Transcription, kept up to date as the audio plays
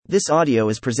This audio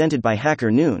is presented by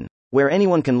Hacker Noon, where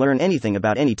anyone can learn anything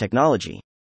about any technology.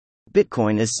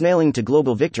 Bitcoin is Snailing to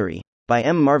Global Victory, by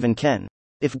M. Marvin Ken.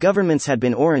 If governments had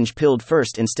been orange-pilled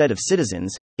first instead of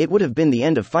citizens, it would have been the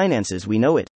end of finance as we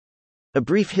know it. A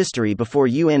brief history before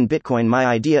UN Bitcoin. My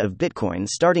idea of Bitcoin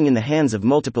starting in the hands of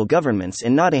multiple governments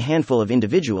and not a handful of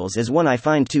individuals is one I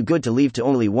find too good to leave to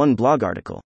only one blog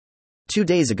article. 2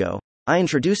 days ago, I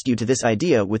introduced you to this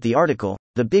idea with the article,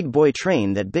 The Big Boy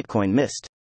Train That Bitcoin Missed.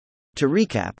 To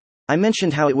recap, I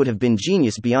mentioned how it would have been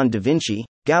genius beyond Da Vinci,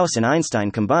 Gauss and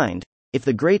Einstein combined, if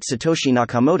the great Satoshi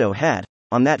Nakamoto had,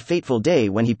 on that fateful day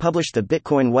when he published the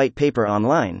Bitcoin white paper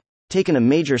online, taken a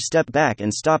major step back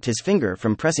and stopped his finger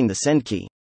from pressing the send key.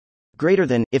 Greater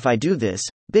than, if I do this,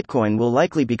 Bitcoin will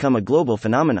likely become a global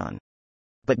phenomenon.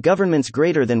 But governments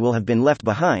greater than will have been left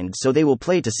behind, so they will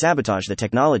play to sabotage the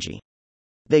technology.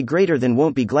 They greater than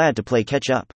won't be glad to play catch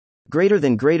up. Greater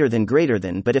than,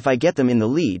 but if I get them in the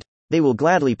lead, they will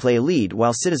gladly play lead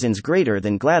while citizens greater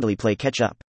than gladly play catch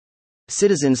up.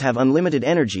 Citizens have unlimited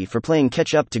energy for playing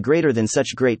catch up to greater than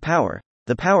such great power,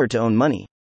 the power to own money.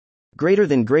 Greater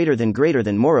than,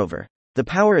 moreover, the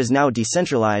power is now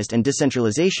decentralized and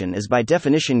decentralization is by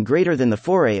definition greater than the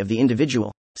foray of the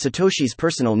individual. Satoshi's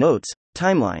personal notes,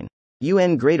 timeline,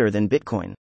 UN greater than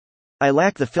Bitcoin. I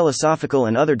lack the philosophical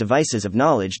and other devices of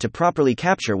knowledge to properly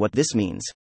capture what this means.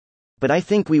 But I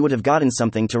think we would have gotten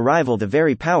something to rival the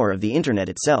very power of the internet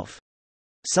itself.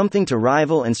 Something to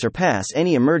rival and surpass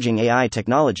any emerging AI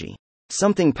technology.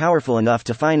 Something powerful enough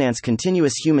to finance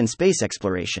continuous human space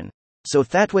exploration. So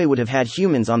that way would have had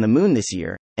humans on the moon this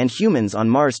year, and humans on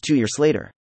Mars 2 years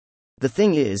later. The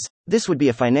thing is, this would be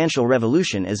a financial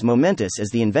revolution as momentous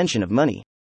as the invention of money.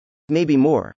 Maybe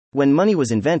more. When money was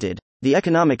invented, the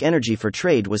economic energy for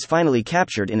trade was finally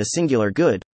captured in a singular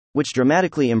good, which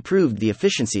dramatically improved the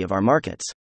efficiency of our markets.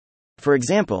 For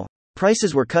example,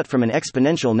 prices were cut from an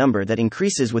exponential number that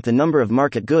increases with the number of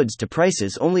market goods to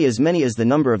prices only as many as the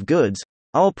number of goods,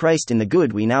 all priced in the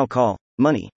good we now call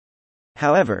money.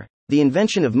 However, the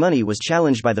invention of money was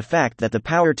challenged by the fact that the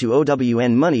power to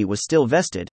own money was still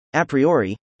vested, a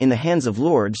priori, in the hands of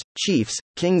lords, chiefs,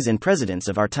 kings and presidents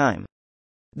of our time.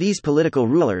 These political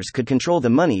rulers could control the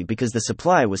money because the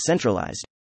supply was centralized.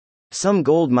 Some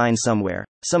gold mine somewhere,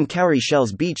 some cowrie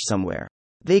shells beach somewhere.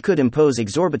 They could impose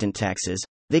exorbitant taxes,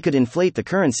 they could inflate the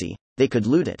currency, they could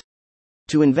loot it.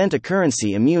 To invent a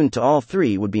currency immune to all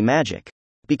three would be magic.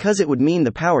 Because it would mean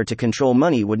the power to control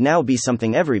money would now be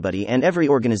something everybody and every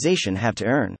organization have to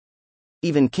earn.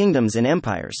 Even kingdoms and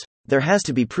empires. There has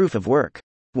to be proof of work.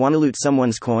 Want to loot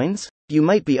someone's coins? You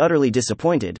might be utterly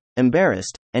disappointed,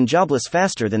 embarrassed, and jobless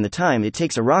faster than the time it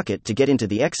takes a rocket to get into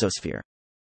the exosphere.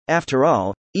 After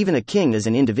all, even a king is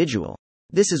an individual.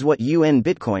 This is what UN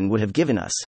Bitcoin would have given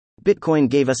us. Bitcoin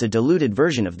gave us a diluted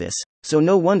version of this, so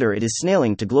no wonder it is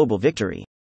snailing to global victory.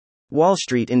 Wall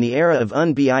Street in the era of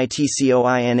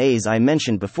unbitcoins I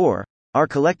mentioned before, our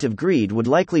collective greed would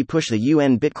likely push the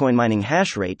UN Bitcoin mining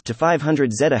hash rate to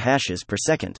 500 zettahashes per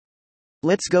second.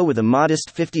 Let's go with a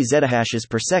modest 50 zettahashes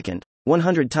per second,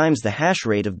 100 times the hash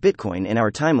rate of Bitcoin in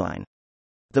our timeline.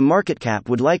 The market cap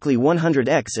would likely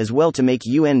 100x as well to make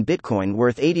UN Bitcoin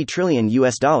worth $80 trillion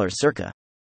circa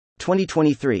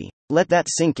 2023. Let that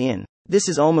sink in. This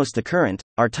is almost the current,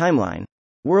 our timeline,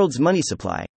 world's money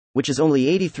supply, which is only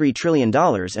 $83 trillion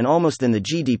and almost than the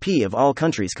GDP of all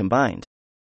countries combined.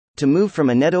 To move from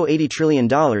a netto $80 trillion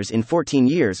in 14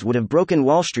 years would have broken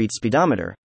Wall Street's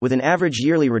speedometer, with an average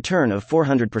yearly return of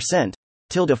 400%,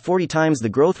 40 times the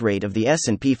growth rate of the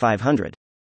S&P 500.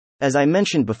 As I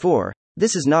mentioned before,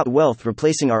 this is not wealth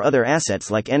replacing our other assets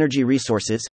like energy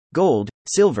resources, gold,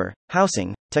 silver,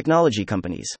 housing, technology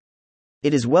companies.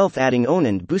 It is wealth adding on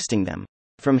and boosting them.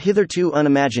 From hitherto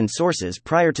unimagined sources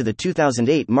prior to the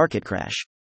 2008 market crash.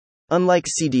 Unlike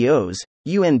CDOs,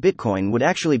 UN Bitcoin would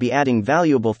actually be adding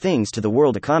valuable things to the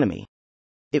world economy.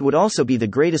 It would also be the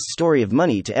greatest story of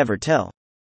money to ever tell.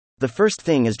 The first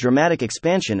thing is dramatic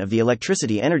expansion of the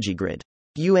electricity energy grid.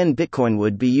 UN Bitcoin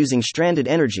would be using stranded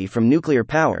energy from nuclear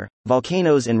power,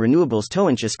 volcanoes and renewables to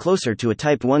inch us closer to a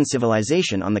Type 1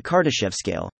 civilization on the Kardashev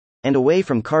scale, and away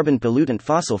from carbon pollutant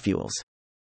fossil fuels.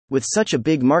 With such a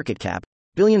big market cap,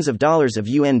 billions of dollars of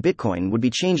UN Bitcoin would be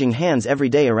changing hands every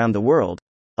day around the world,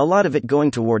 a lot of it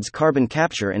going towards carbon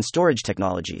capture and storage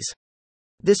technologies.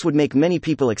 This would make many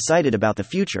people excited about the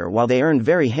future while they earn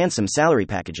very handsome salary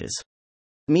packages.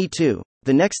 Me too.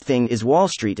 The next thing is Wall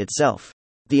Street itself.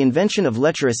 The invention of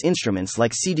lecherous instruments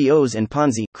like CDOs and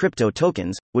Ponzi crypto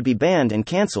tokens would be banned and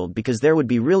cancelled because there would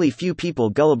be really few people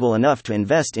gullible enough to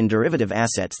invest in derivative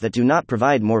assets that do not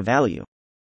provide more value.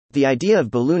 The idea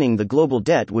of ballooning the global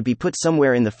debt would be put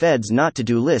somewhere in the Fed's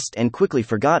not-to-do list and quickly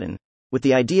forgotten, with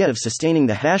the idea of sustaining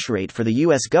the hash rate for the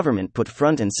US government put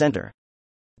front and center.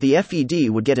 The FED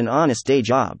would get an honest day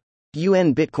job.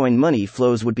 UN Bitcoin money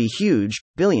flows would be huge,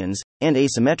 billions, and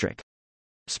asymmetric.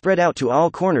 Spread out to all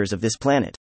corners of this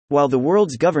planet. While the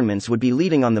world's governments would be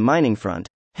leading on the mining front,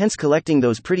 hence collecting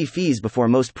those pretty fees before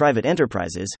most private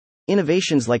enterprises,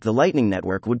 innovations like the Lightning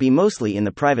Network would be mostly in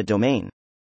the private domain.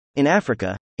 In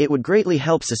Africa, it would greatly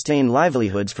help sustain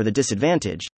livelihoods for the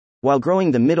disadvantaged, while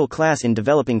growing the middle class in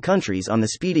developing countries on the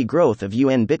speedy growth of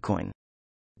UN Bitcoin.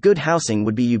 Good housing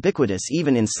would be ubiquitous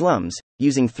even in slums,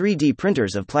 using 3D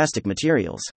printers of plastic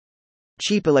materials.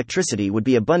 Cheap electricity would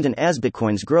be abundant as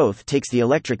Bitcoin's growth takes the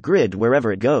electric grid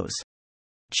wherever it goes.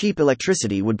 Cheap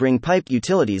electricity would bring piped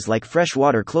utilities like fresh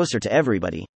water closer to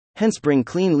everybody, hence bring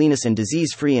cleanliness and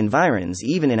disease-free environs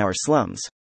even in our slums.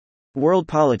 World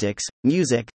politics,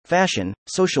 music, fashion,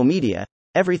 social media,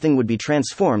 everything would be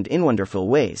transformed in wonderful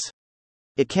ways.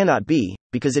 It cannot be,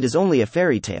 because it is only a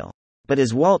fairy tale. But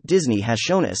as Walt Disney has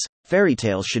shown us, fairy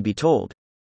tales should be told.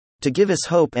 To give us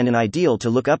hope and an ideal to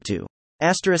look up to.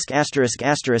 Asterisk asterisk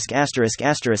asterisk asterisk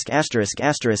asterisk asterisk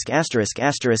asterisk asterisk asterisk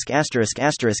asterisk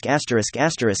asterisk asterisk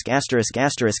asterisk asterisk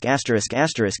asterisk asterisk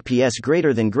asterisk PS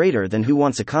greater than Who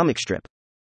Wants a Comic Strip.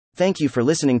 Thank you for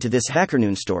listening to this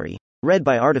HackerNoon story, read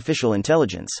by Artificial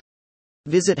Intelligence.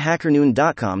 Visit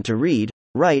hackernoon.com to read,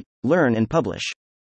 write, learn and publish.